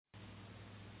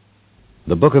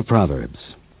The Book of Proverbs,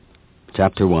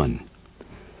 Chapter 1.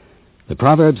 The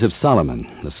Proverbs of Solomon,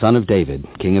 the son of David,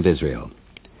 king of Israel.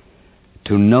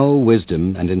 To know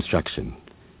wisdom and instruction,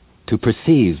 to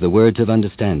perceive the words of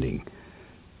understanding,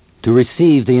 to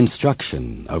receive the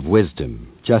instruction of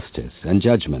wisdom, justice, and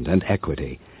judgment, and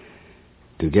equity,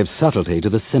 to give subtlety to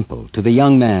the simple, to the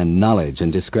young man knowledge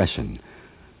and discretion.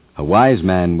 A wise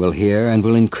man will hear and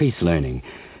will increase learning,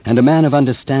 and a man of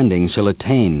understanding shall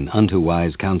attain unto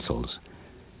wise counsels.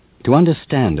 To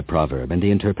understand a proverb and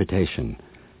the interpretation,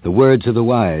 the words of the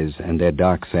wise and their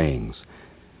dark sayings.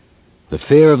 The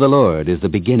fear of the Lord is the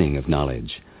beginning of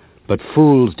knowledge, but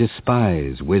fools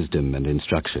despise wisdom and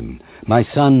instruction. My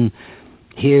son,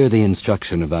 hear the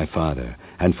instruction of thy father,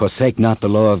 and forsake not the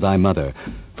law of thy mother,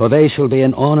 for they shall be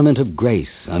an ornament of grace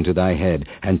unto thy head,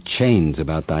 and chains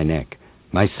about thy neck.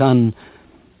 My son,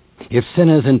 if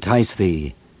sinners entice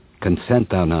thee, consent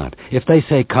thou not. If they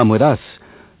say, Come with us,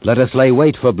 let us lay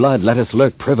wait for blood, let us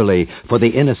lurk privily for the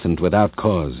innocent without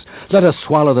cause. Let us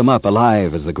swallow them up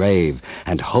alive as the grave,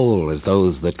 and whole as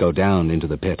those that go down into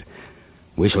the pit.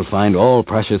 We shall find all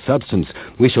precious substance,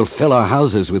 we shall fill our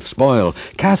houses with spoil.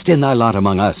 Cast in thy lot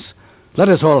among us, let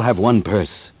us all have one purse.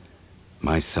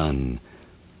 My son,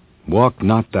 walk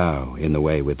not thou in the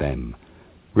way with them,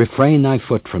 refrain thy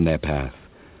foot from their path,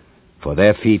 for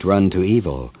their feet run to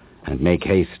evil, and make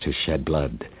haste to shed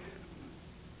blood.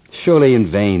 Surely in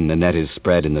vain the net is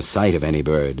spread in the sight of any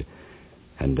bird,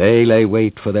 and they lay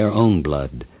wait for their own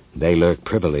blood, they lurk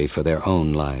privily for their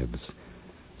own lives.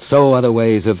 So are the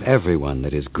ways of every one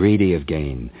that is greedy of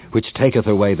gain, which taketh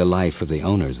away the life of the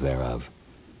owners thereof.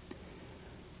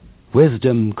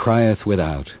 Wisdom crieth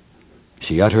without,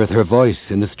 she uttereth her voice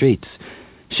in the streets,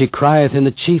 she crieth in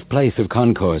the chief place of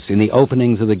concourse, in the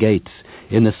openings of the gates,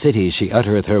 in the city she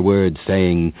uttereth her words,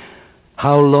 saying,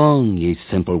 How long, ye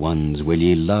simple ones, will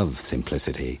ye love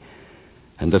simplicity?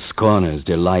 And the scorners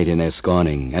delight in their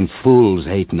scorning, and fools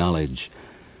hate knowledge.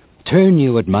 Turn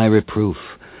you at my reproof.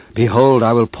 Behold,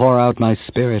 I will pour out my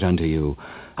spirit unto you.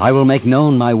 I will make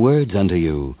known my words unto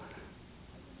you.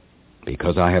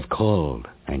 Because I have called,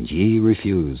 and ye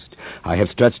refused. I have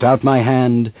stretched out my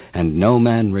hand, and no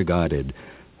man regarded.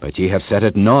 But ye have set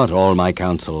at naught all my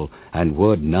counsel, and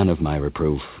would none of my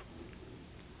reproof.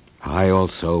 I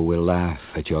also will laugh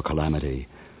at your calamity.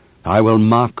 I will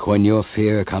mock when your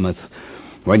fear cometh.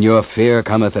 When your fear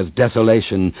cometh as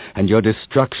desolation, and your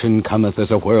destruction cometh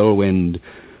as a whirlwind.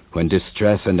 When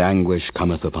distress and anguish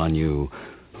cometh upon you,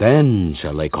 then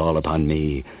shall they call upon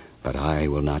me, but I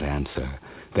will not answer.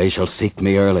 They shall seek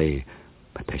me early,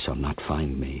 but they shall not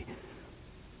find me.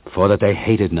 For that they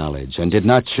hated knowledge, and did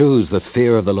not choose the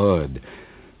fear of the Lord.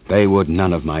 They would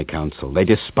none of my counsel. They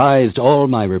despised all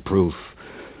my reproof.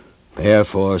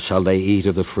 Therefore shall they eat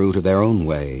of the fruit of their own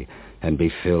way, and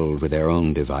be filled with their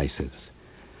own devices.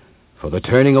 For the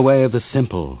turning away of the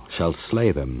simple shall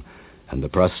slay them, and the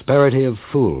prosperity of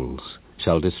fools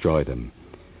shall destroy them.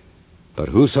 But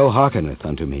whoso hearkeneth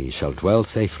unto me shall dwell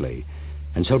safely,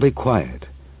 and shall be quiet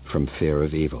from fear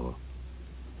of evil.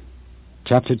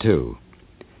 Chapter 2.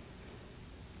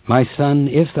 My son,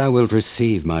 if thou wilt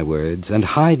receive my words, and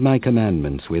hide my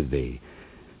commandments with thee,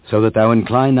 so that thou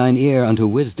incline thine ear unto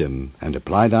wisdom, and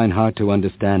apply thine heart to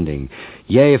understanding,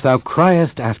 yea, if thou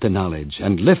criest after knowledge,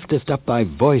 and liftest up thy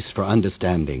voice for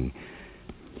understanding,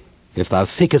 if thou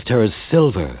seekest her as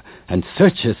silver, and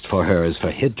searchest for her as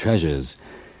for hid treasures,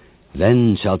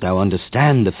 then shalt thou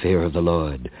understand the fear of the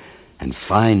Lord, and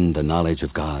find the knowledge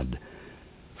of God.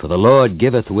 For the Lord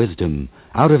giveth wisdom,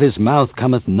 out of his mouth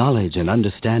cometh knowledge and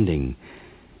understanding.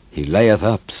 He layeth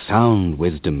up sound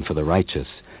wisdom for the righteous.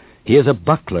 He is a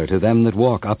buckler to them that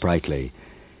walk uprightly.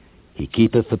 He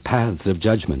keepeth the paths of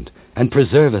judgment, and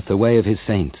preserveth the way of his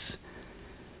saints.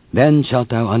 Then shalt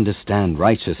thou understand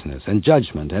righteousness, and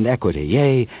judgment, and equity,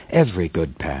 yea, every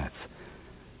good path.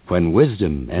 When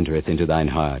wisdom entereth into thine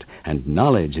heart, and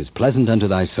knowledge is pleasant unto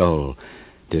thy soul,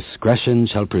 discretion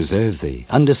shall preserve thee,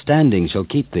 understanding shall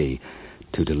keep thee,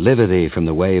 to deliver thee from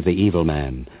the way of the evil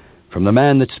man, from the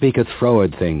man that speaketh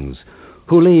froward things,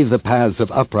 who leave the paths of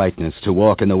uprightness to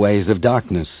walk in the ways of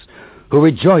darkness, who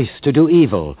rejoice to do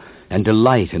evil, and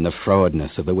delight in the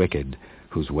frowardness of the wicked,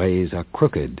 whose ways are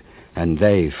crooked, and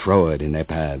they froward in their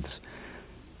paths.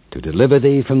 To deliver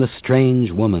thee from the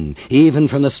strange woman, even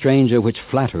from the stranger which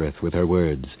flattereth with her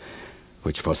words,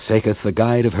 which forsaketh the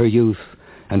guide of her youth,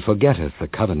 and forgetteth the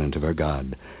covenant of her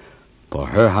God. For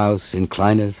her house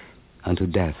inclineth unto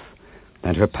death,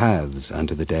 and her paths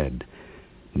unto the dead.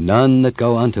 None that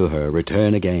go unto her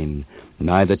return again,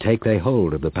 neither take they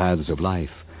hold of the paths of life.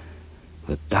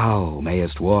 That thou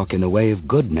mayest walk in the way of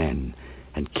good men,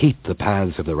 and keep the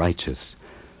paths of the righteous.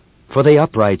 For the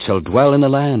upright shall dwell in the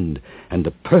land, and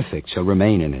the perfect shall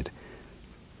remain in it.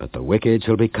 But the wicked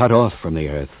shall be cut off from the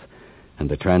earth, and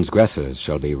the transgressors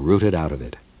shall be rooted out of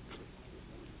it.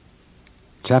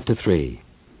 Chapter 3.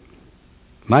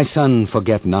 My son,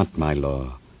 forget not my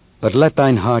law, but let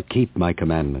thine heart keep my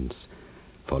commandments.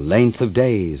 For length of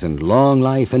days and long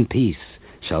life and peace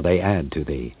shall they add to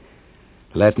thee.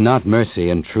 Let not mercy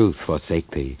and truth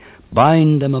forsake thee.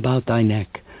 Bind them about thy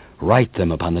neck. Write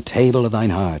them upon the table of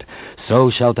thine heart. So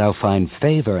shalt thou find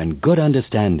favor and good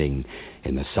understanding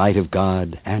in the sight of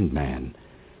God and man.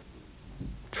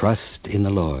 Trust in the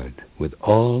Lord with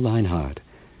all thine heart,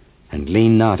 and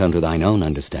lean not unto thine own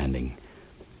understanding.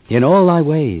 In all thy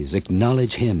ways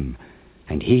acknowledge him,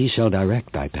 and he shall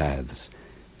direct thy paths.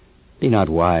 Be not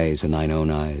wise in thine own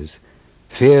eyes.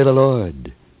 Fear the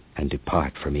Lord, and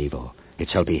depart from evil. It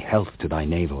shall be health to thy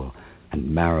navel,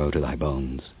 and marrow to thy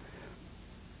bones.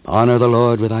 Honor the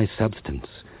Lord with thy substance,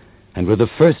 and with the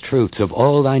first fruits of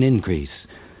all thine increase.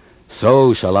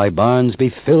 So shall thy barns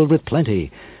be filled with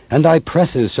plenty, and thy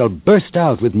presses shall burst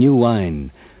out with new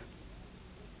wine.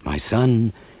 My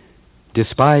son,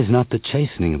 despise not the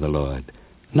chastening of the Lord,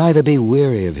 neither be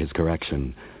weary of his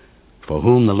correction. For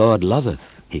whom the Lord loveth,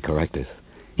 he correcteth,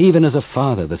 even as a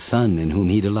father the son in whom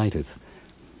he delighteth.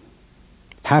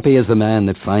 Happy is the man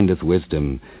that findeth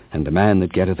wisdom, and the man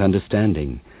that getteth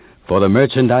understanding. For the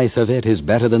merchandise of it is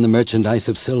better than the merchandise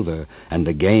of silver, and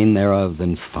the gain thereof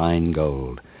than fine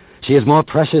gold. She is more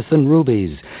precious than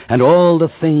rubies, and all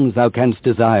the things thou canst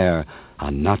desire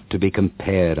are not to be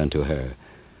compared unto her.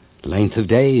 Length of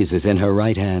days is in her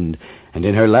right hand, and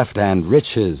in her left hand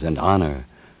riches and honor.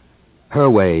 Her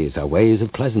ways are ways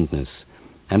of pleasantness,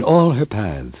 and all her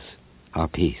paths are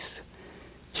peace.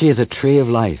 She is a tree of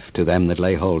life to them that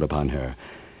lay hold upon her,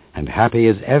 and happy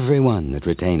is every one that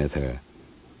retaineth her.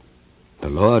 The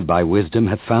Lord by wisdom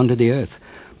hath founded the earth,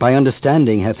 by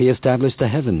understanding hath he established the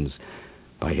heavens.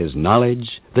 By his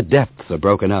knowledge the depths are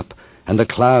broken up, and the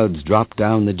clouds drop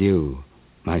down the dew.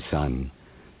 My son,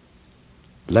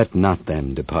 let not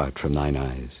them depart from thine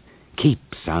eyes. Keep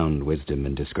sound wisdom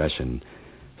and discretion.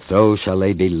 So shall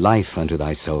they be life unto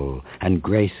thy soul, and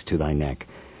grace to thy neck.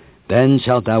 Then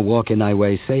shalt thou walk in thy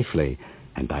way safely,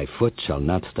 and thy foot shall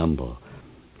not stumble.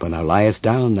 When thou liest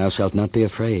down, thou shalt not be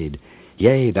afraid.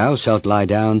 Yea, thou shalt lie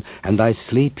down, and thy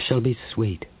sleep shall be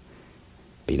sweet.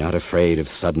 Be not afraid of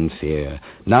sudden fear,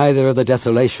 neither of the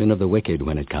desolation of the wicked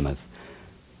when it cometh.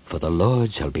 For the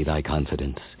Lord shall be thy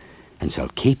confidence, and shall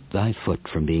keep thy foot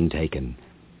from being taken.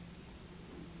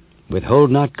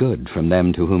 Withhold not good from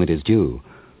them to whom it is due,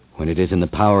 when it is in the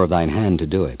power of thine hand to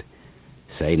do it.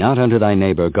 Say not unto thy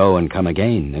neighbor, Go and come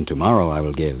again, and tomorrow I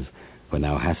will give, when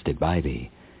thou hast it by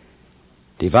thee.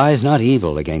 Devise not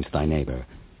evil against thy neighbor,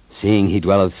 seeing he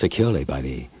dwelleth securely by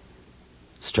thee.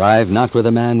 Strive not with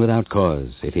a man without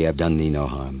cause, if he have done thee no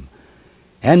harm.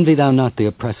 Envy thou not the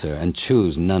oppressor, and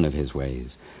choose none of his ways.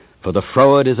 For the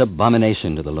froward is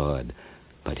abomination to the Lord,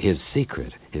 but his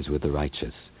secret is with the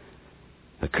righteous.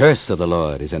 The curse of the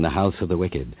Lord is in the house of the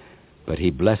wicked, but he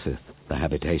blesseth the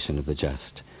habitation of the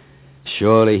just.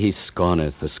 Surely he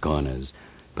scorneth the scorners,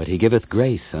 but he giveth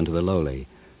grace unto the lowly.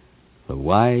 The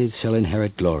wise shall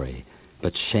inherit glory,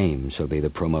 but shame shall be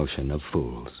the promotion of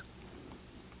fools.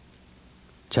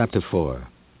 Chapter 4.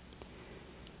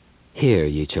 Hear,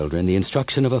 ye children, the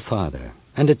instruction of a father,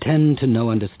 and attend to no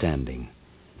understanding.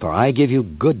 For I give you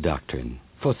good doctrine,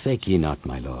 forsake ye not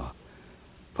my law.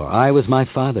 For I was my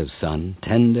father's son,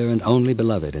 tender and only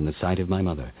beloved in the sight of my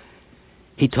mother.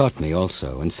 He taught me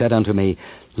also, and said unto me,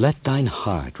 Let thine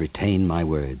heart retain my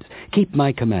words, keep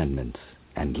my commandments,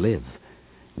 and live.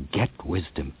 Get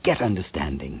wisdom, get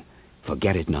understanding,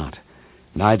 forget it not,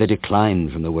 neither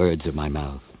decline from the words of my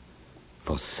mouth.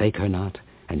 Forsake her not,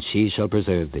 and she shall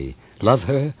preserve thee. Love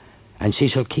her, and she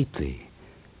shall keep thee.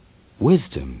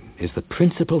 Wisdom is the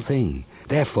principal thing.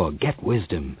 Therefore get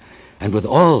wisdom, and with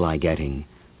all thy getting,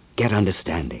 get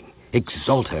understanding.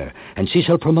 Exalt her, and she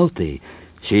shall promote thee.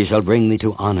 She shall bring thee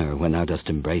to honor when thou dost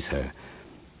embrace her.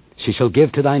 She shall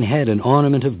give to thine head an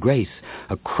ornament of grace.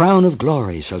 A crown of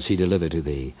glory shall she deliver to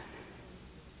thee.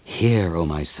 Hear, O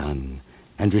my son,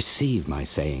 and receive my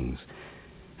sayings,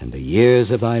 and the years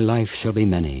of thy life shall be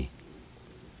many.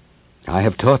 I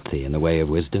have taught thee in the way of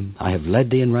wisdom. I have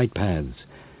led thee in right paths.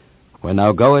 When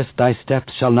thou goest, thy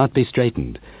steps shall not be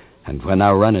straitened, and when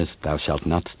thou runnest, thou shalt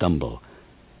not stumble.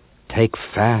 Take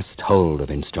fast hold of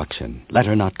instruction. Let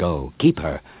her not go. Keep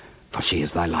her, for she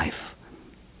is thy life.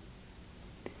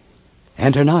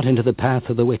 Enter not into the path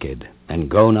of the wicked, and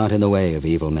go not in the way of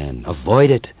evil men. Avoid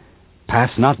it.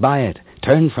 Pass not by it.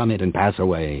 Turn from it and pass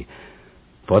away.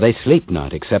 For they sleep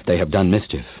not, except they have done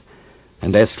mischief,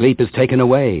 and their sleep is taken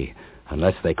away.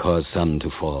 unless they cause some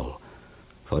to fall.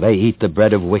 For they eat the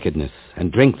bread of wickedness,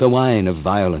 and drink the wine of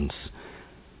violence.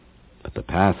 But the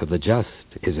path of the just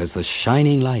is as the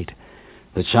shining light,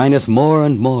 that shineth more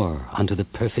and more unto the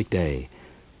perfect day.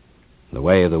 The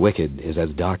way of the wicked is as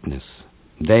darkness.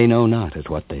 They know not at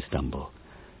what they stumble.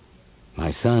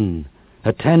 My son,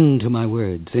 attend to my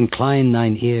words, incline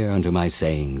thine ear unto my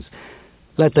sayings.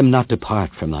 Let them not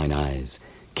depart from thine eyes.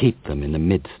 Keep them in the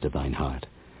midst of thine heart.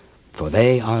 For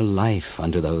they are life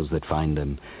unto those that find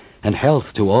them, and health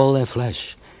to all their flesh.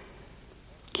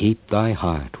 Keep thy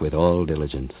heart with all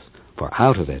diligence, for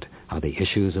out of it are the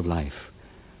issues of life.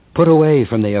 Put away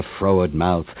from thee a froward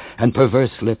mouth, and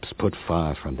perverse lips put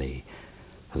far from thee.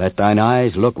 Let thine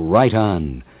eyes look right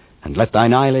on, and let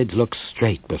thine eyelids look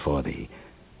straight before thee.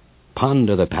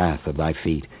 Ponder the path of thy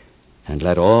feet, and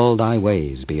let all thy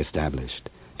ways be established.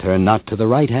 Turn not to the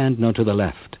right hand nor to the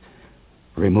left.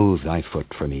 Remove thy foot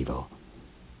from evil.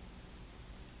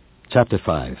 Chapter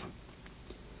 5.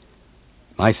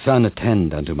 My son,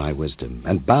 attend unto my wisdom,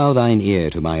 and bow thine ear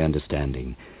to my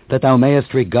understanding, that thou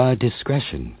mayest regard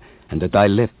discretion, and that thy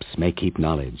lips may keep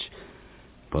knowledge.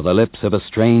 For the lips of a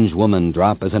strange woman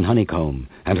drop as an honeycomb,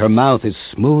 and her mouth is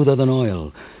smoother than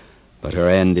oil, but her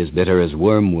end is bitter as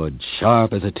wormwood,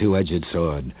 sharp as a two-edged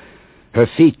sword. Her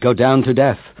feet go down to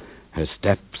death, her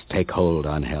steps take hold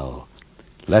on hell.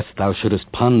 Lest thou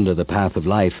shouldest ponder the path of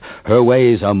life, her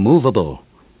ways are movable,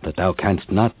 that thou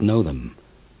canst not know them.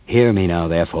 Hear me now,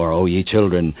 therefore, O ye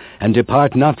children, and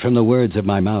depart not from the words of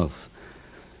my mouth.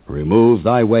 Remove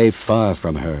thy way far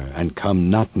from her, and come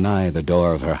not nigh the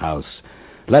door of her house,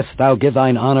 lest thou give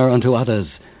thine honor unto others,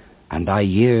 and thy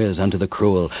years unto the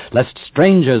cruel, lest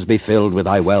strangers be filled with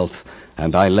thy wealth,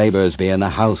 and thy labors be in the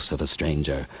house of a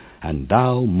stranger, and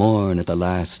thou mourn at the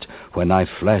last, when thy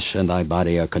flesh and thy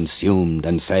body are consumed,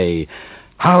 and say,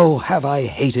 How have I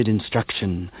hated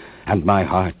instruction, and my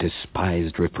heart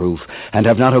despised reproof, and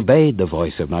have not obeyed the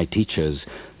voice of my teachers,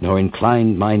 nor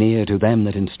inclined mine ear to them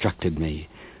that instructed me.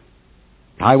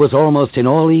 I was almost in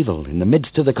all evil in the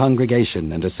midst of the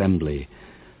congregation and assembly.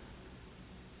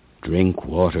 Drink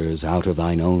waters out of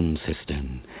thine own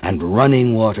cistern, and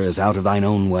running waters out of thine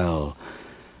own well.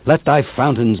 Let thy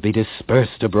fountains be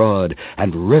dispersed abroad,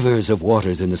 and rivers of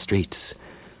waters in the streets.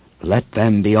 Let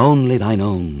them be only thine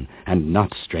own, and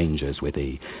not strangers with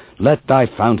thee. Let thy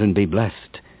fountain be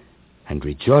blessed, and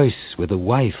rejoice with the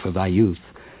wife of thy youth.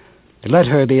 Let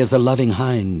her be as the loving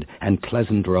hind and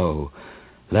pleasant roe.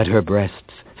 Let her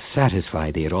breasts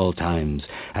satisfy thee at all times,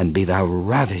 and be thou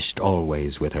ravished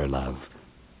always with her love.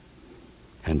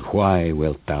 And why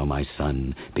wilt thou, my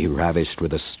son, be ravished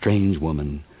with a strange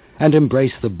woman, and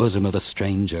embrace the bosom of a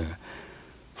stranger?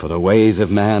 For the ways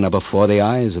of man are before the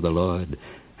eyes of the Lord,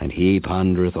 and he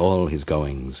pondereth all his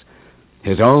goings.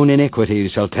 His own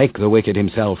iniquities shall take the wicked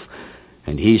himself,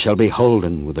 and he shall be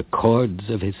holden with the cords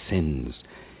of his sins.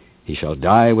 He shall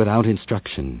die without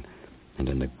instruction, and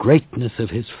in the greatness of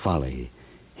his folly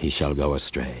he shall go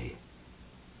astray.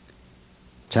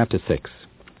 Chapter 6.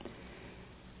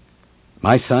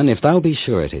 My son, if thou be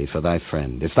surety for thy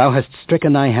friend, if thou hast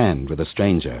stricken thy hand with a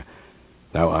stranger,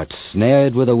 thou art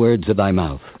snared with the words of thy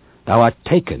mouth, thou art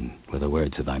taken with the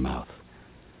words of thy mouth.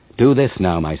 Do this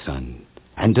now, my son,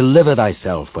 and deliver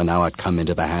thyself when thou art come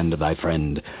into the hand of thy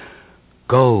friend.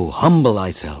 Go, humble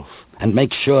thyself, and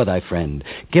make sure thy friend.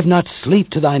 Give not sleep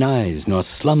to thine eyes, nor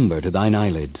slumber to thine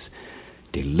eyelids.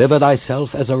 Deliver thyself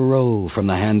as a roe from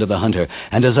the hand of the hunter,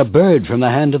 and as a bird from the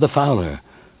hand of the fowler.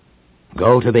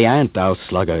 Go to the ant, thou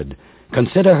sluggard,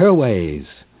 consider her ways,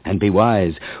 and be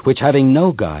wise, which having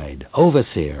no guide,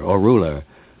 overseer, or ruler,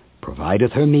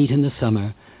 provideth her meat in the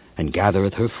summer, and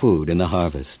gathereth her food in the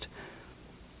harvest.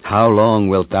 How long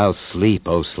wilt thou sleep,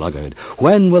 O sluggard?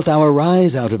 When wilt thou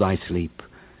arise out of thy sleep?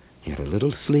 Yet a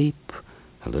little sleep,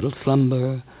 a little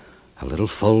slumber, a little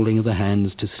folding of the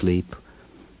hands to sleep.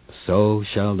 So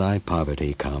shall thy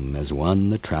poverty come as one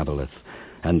that travelleth,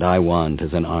 and thy want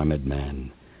as an armed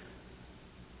man.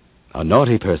 A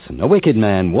naughty person, a wicked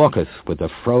man, walketh with a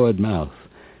froward mouth.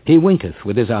 He winketh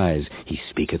with his eyes, he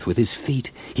speaketh with his feet,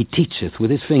 he teacheth with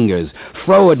his fingers.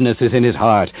 Frowardness is in his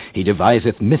heart, he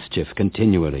deviseth mischief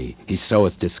continually, he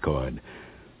soweth discord.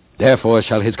 Therefore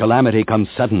shall his calamity come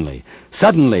suddenly,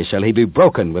 suddenly shall he be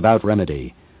broken without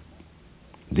remedy.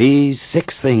 These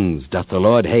 6 things doth the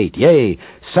Lord hate, yea,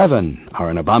 7 are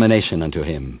an abomination unto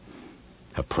him: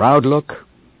 a proud look,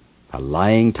 a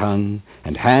lying tongue,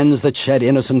 and hands that shed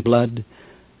innocent blood,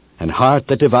 and heart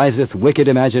that deviseth wicked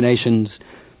imaginations,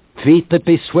 feet that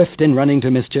be swift in running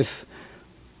to mischief,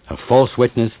 a false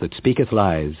witness that speaketh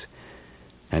lies,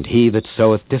 and he that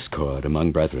soweth discord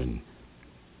among brethren.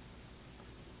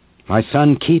 My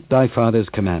son, keep thy father's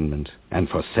commandment, and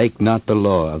forsake not the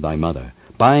law of thy mother.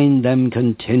 Bind them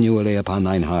continually upon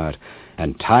thine heart,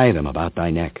 and tie them about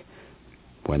thy neck.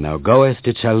 When thou goest,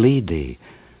 it shall lead thee.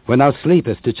 When thou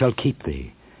sleepest, it shall keep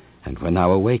thee. And when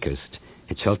thou awakest,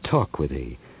 it shall talk with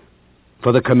thee.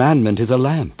 For the commandment is a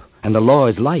lamp, and the law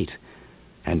is light,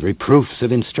 and reproofs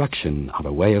of instruction are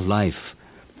the way of life.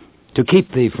 To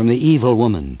keep thee from the evil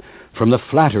woman, from the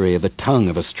flattery of the tongue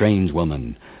of a strange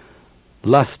woman.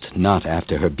 Lust not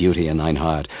after her beauty in thine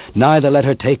heart, neither let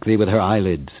her take thee with her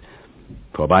eyelids.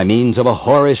 For by means of a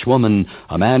whorish woman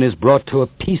a man is brought to a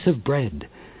piece of bread,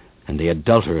 and the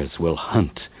adulteress will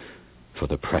hunt for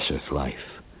the precious life.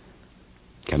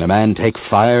 Can a man take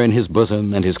fire in his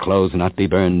bosom, and his clothes not be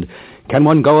burned? Can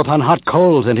one go upon hot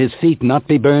coals, and his feet not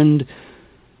be burned?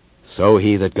 So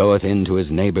he that goeth in to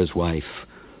his neighbor's wife,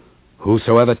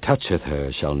 whosoever toucheth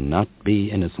her shall not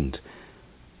be innocent.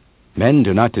 Men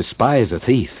do not despise a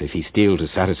thief if he steal to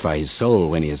satisfy his soul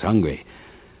when he is hungry.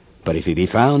 But if he be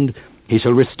found, he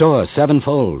shall restore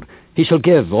sevenfold. He shall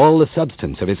give all the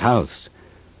substance of his house.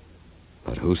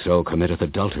 But whoso committeth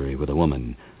adultery with a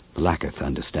woman lacketh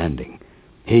understanding.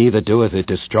 He that doeth it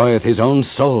destroyeth his own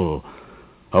soul.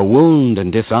 A wound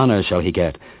and dishonor shall he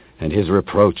get, and his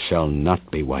reproach shall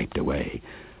not be wiped away.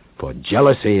 For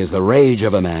jealousy is the rage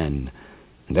of a man.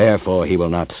 Therefore he will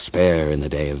not spare in the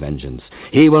day of vengeance.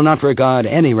 He will not regard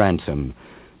any ransom,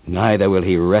 neither will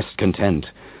he rest content,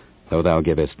 though thou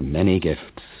givest many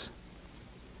gifts.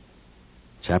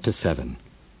 Chapter 7.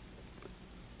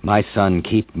 My son,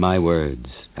 keep my words,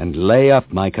 and lay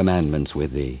up my commandments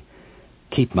with thee.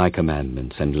 Keep my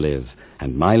commandments, and live,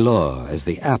 and my law as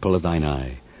the apple of thine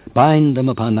eye. Bind them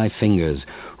upon thy fingers,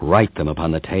 write them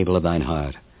upon the table of thine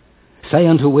heart. Say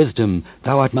unto wisdom,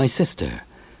 thou art my sister,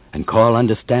 and call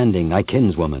understanding thy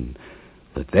kinswoman,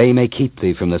 that they may keep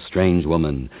thee from the strange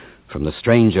woman, from the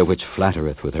stranger which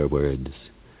flattereth with her words.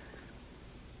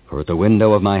 For at the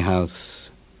window of my house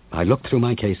I looked through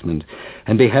my casement,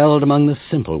 and beheld among the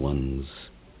simple ones,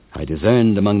 I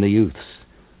discerned among the youths,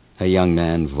 a young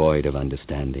man void of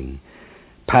understanding,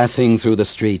 passing through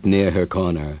the street near her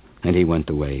corner, and he went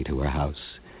the way to her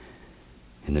house.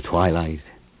 In the twilight,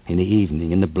 in the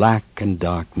evening, in the black and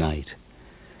dark night.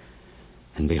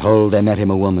 And behold, there met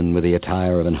him a woman with the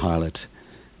attire of an harlot,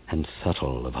 and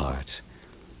subtle of heart.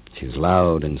 She is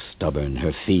loud and stubborn,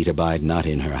 her feet abide not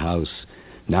in her house.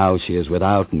 Now she is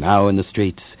without, now in the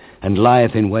streets, and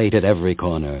lieth in wait at every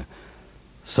corner.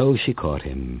 So she caught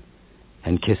him,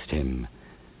 and kissed him,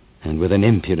 and with an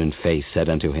impudent face said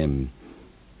unto him,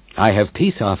 I have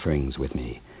peace offerings with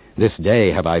me. This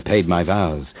day have I paid my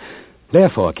vows.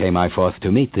 Therefore came I forth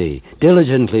to meet thee,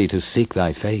 diligently to seek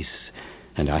thy face,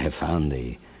 and I have found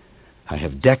thee. I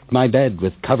have decked my bed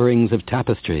with coverings of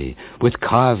tapestry, with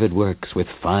carved works, with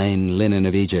fine linen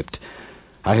of Egypt.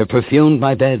 I have perfumed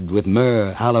my bed with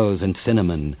myrrh, aloes, and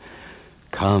cinnamon.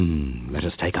 Come, let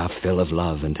us take our fill of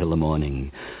love until the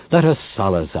morning. Let us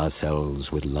solace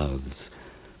ourselves with loves.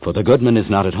 For the goodman is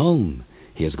not at home.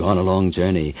 He has gone a long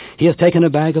journey. He has taken a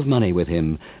bag of money with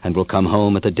him, and will come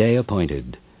home at the day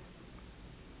appointed.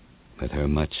 With her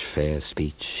much fair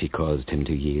speech she caused him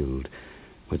to yield.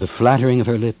 With the flattering of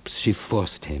her lips she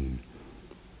forced him.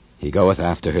 He goeth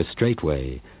after her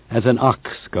straightway, as an ox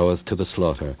goeth to the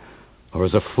slaughter, or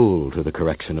as a fool to the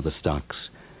correction of the stocks,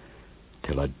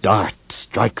 till a dart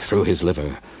strike through his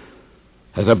liver,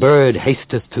 as a bird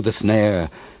hasteth to the snare,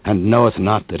 and knoweth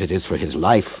not that it is for his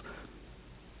life.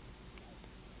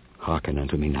 Hearken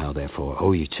unto me now, therefore,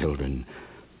 O ye children,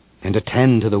 and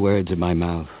attend to the words of my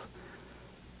mouth.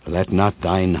 Let not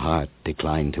thine heart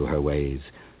decline to her ways.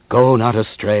 Go not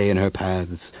astray in her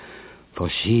paths, for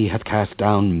she hath cast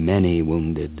down many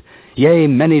wounded. Yea,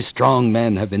 many strong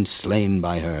men have been slain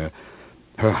by her.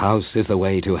 Her house is the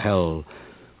way to hell,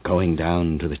 going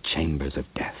down to the chambers of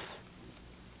death.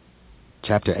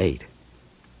 Chapter 8.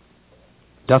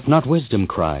 Doth not wisdom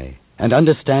cry, and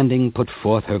understanding put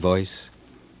forth her voice?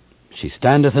 She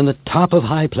standeth in the top of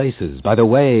high places, by the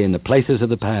way in the places of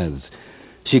the paths.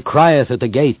 She crieth at the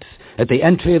gates, at the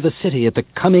entry of the city, at the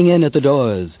coming in at the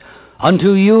doors.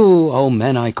 Unto you, O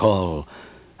men, I call,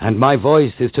 and my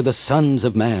voice is to the sons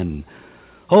of man.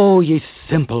 O ye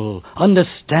simple,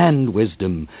 understand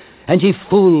wisdom, and ye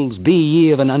fools, be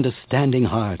ye of an understanding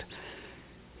heart.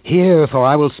 Hear, for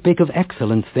I will speak of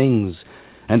excellent things,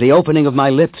 and the opening of my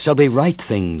lips shall be right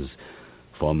things.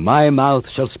 For my mouth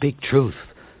shall speak truth,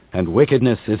 and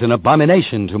wickedness is an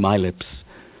abomination to my lips.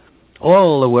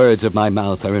 All the words of my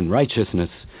mouth are in righteousness.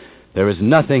 There is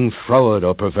nothing froward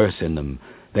or perverse in them.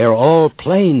 They are all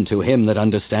plain to him that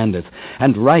understandeth,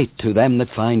 and right to them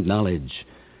that find knowledge.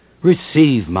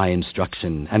 Receive my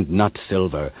instruction, and not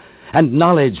silver, and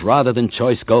knowledge rather than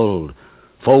choice gold.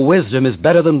 For wisdom is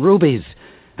better than rubies,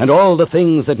 and all the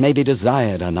things that may be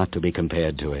desired are not to be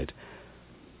compared to it.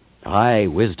 I,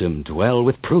 wisdom, dwell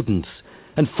with prudence,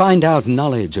 and find out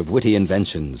knowledge of witty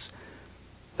inventions.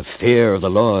 The fear of the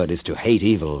Lord is to hate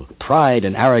evil, pride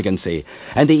and arrogancy,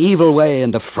 and the evil way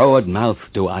and the froward mouth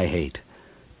do I hate.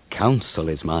 Counsel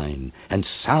is mine, and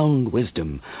sound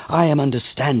wisdom. I am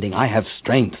understanding, I have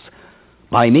strength.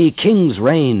 By me kings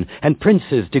reign, and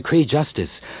princes decree justice.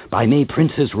 By me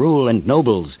princes rule, and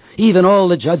nobles, even all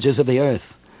the judges of the earth.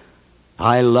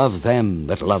 I love them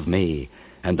that love me,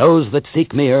 and those that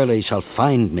seek me early shall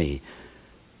find me.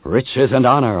 Riches and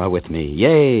honor are with me,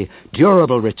 yea,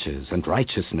 durable riches and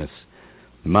righteousness.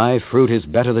 My fruit is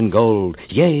better than gold,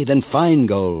 yea, than fine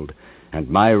gold, and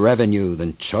my revenue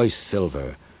than choice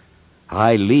silver.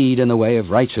 I lead in the way of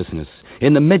righteousness,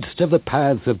 in the midst of the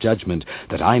paths of judgment,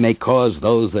 that I may cause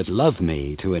those that love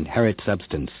me to inherit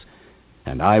substance,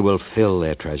 and I will fill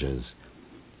their treasures.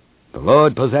 The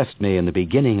Lord possessed me in the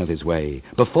beginning of his way,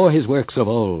 before his works of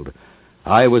old.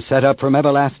 I was set up from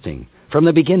everlasting, from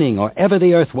the beginning, or ever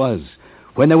the earth was.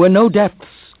 When there were no depths,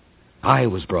 I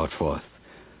was brought forth.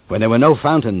 When there were no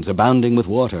fountains abounding with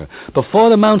water, before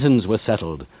the mountains were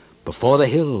settled, before the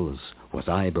hills was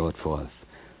I brought forth.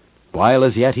 While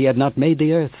as yet he had not made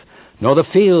the earth, nor the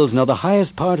fields, nor the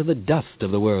highest part of the dust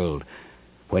of the world.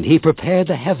 When he prepared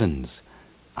the heavens,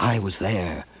 I was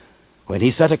there. When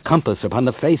he set a compass upon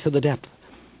the face of the depth,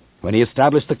 when he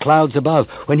established the clouds above,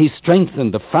 when he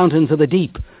strengthened the fountains of the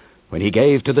deep, when he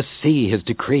gave to the sea his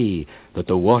decree that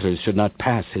the waters should not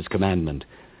pass his commandment,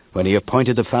 when he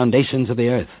appointed the foundations of the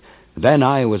earth, then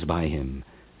I was by him,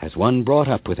 as one brought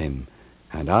up with him,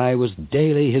 and I was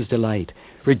daily his delight,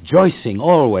 rejoicing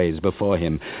always before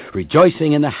him,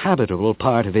 rejoicing in the habitable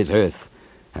part of his earth,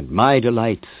 and my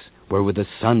delights were with the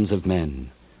sons of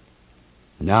men.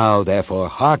 Now, therefore,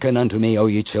 hearken unto me, O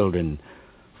ye children,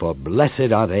 for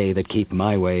blessed are they that keep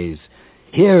my ways.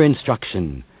 Hear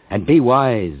instruction, and be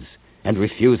wise, and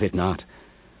refuse it not.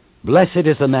 Blessed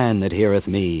is the man that heareth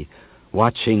me,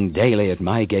 watching daily at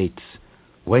my gates,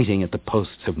 waiting at the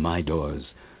posts of my doors.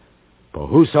 For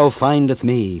whoso findeth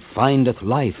me findeth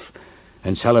life,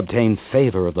 and shall obtain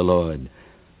favor of the Lord.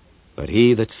 But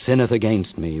he that sinneth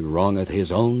against me wrongeth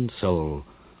his own soul.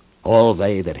 All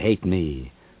they that hate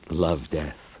me love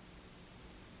death.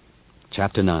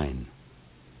 Chapter 9.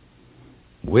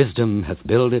 Wisdom hath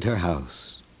builded her house.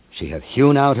 She hath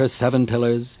hewn out her 7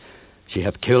 pillars. She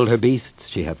hath killed her beasts.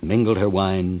 She hath mingled her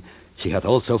wine. She hath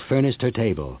also furnished her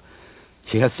table.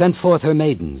 She hath sent forth her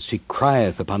maidens. She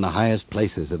crieth upon the highest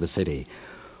places of the city.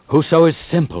 Whoso is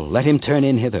simple, let him turn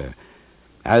in hither.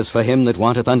 As for him that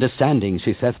wanteth understanding,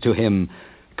 she saith to him,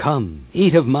 Come,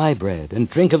 eat of my bread, and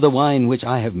drink of the wine which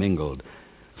I have mingled.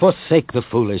 Forsake the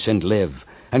foolish, and live,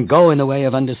 and go in the way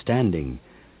of understanding.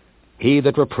 He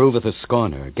that reproveth a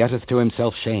scorner getteth to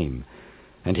himself shame,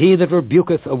 and he that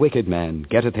rebuketh a wicked man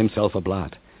getteth himself a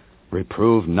blot.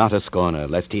 Reprove not a scorner,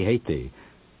 lest he hate thee.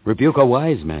 Rebuke a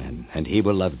wise man, and he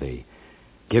will love thee.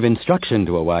 Give instruction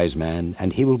to a wise man,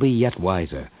 and he will be yet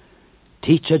wiser.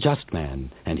 Teach a just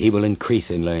man, and he will increase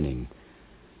in learning.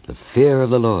 The fear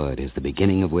of the Lord is the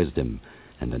beginning of wisdom,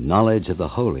 and the knowledge of the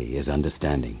holy is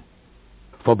understanding.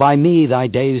 For by me thy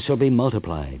days shall be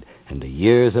multiplied, and the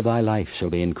years of thy life shall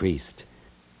be increased.